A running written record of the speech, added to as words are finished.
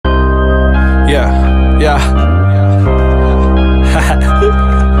Yeah.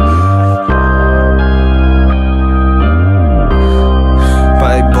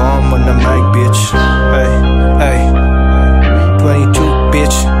 Pipebomb on the mic, bitch. Hey. 22,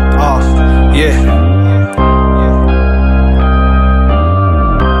 bitch. Oh, yeah.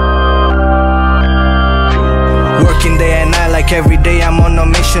 Working day and night like every day I'm on a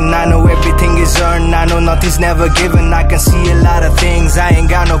mission. I know everything is earned, I know nothing's never given. I can see a lot of things, I ain't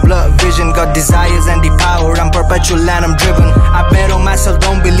got no blood vision. Got desires and the power, I'm perpetual and I'm driven. I bet on myself,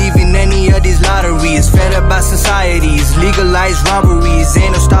 don't believe in any of these lotteries. Fed up by societies, legalized robberies.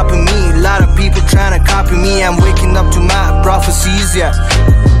 Ain't no stopping me, a lot of people trying to copy me. I'm waking up to my prophecies, yeah.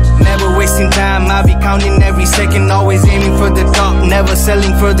 Never wasting time, I'll be counting every second. Always aiming for the top, never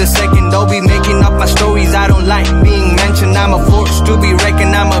selling for the second. Don't be making up my stories, I don't like being mentioned. I'm a force to be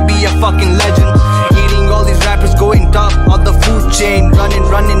reckoned, I'ma be a fucking legend. Eating all these rappers going top of the food chain.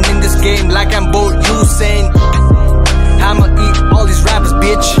 Running in this game like I'm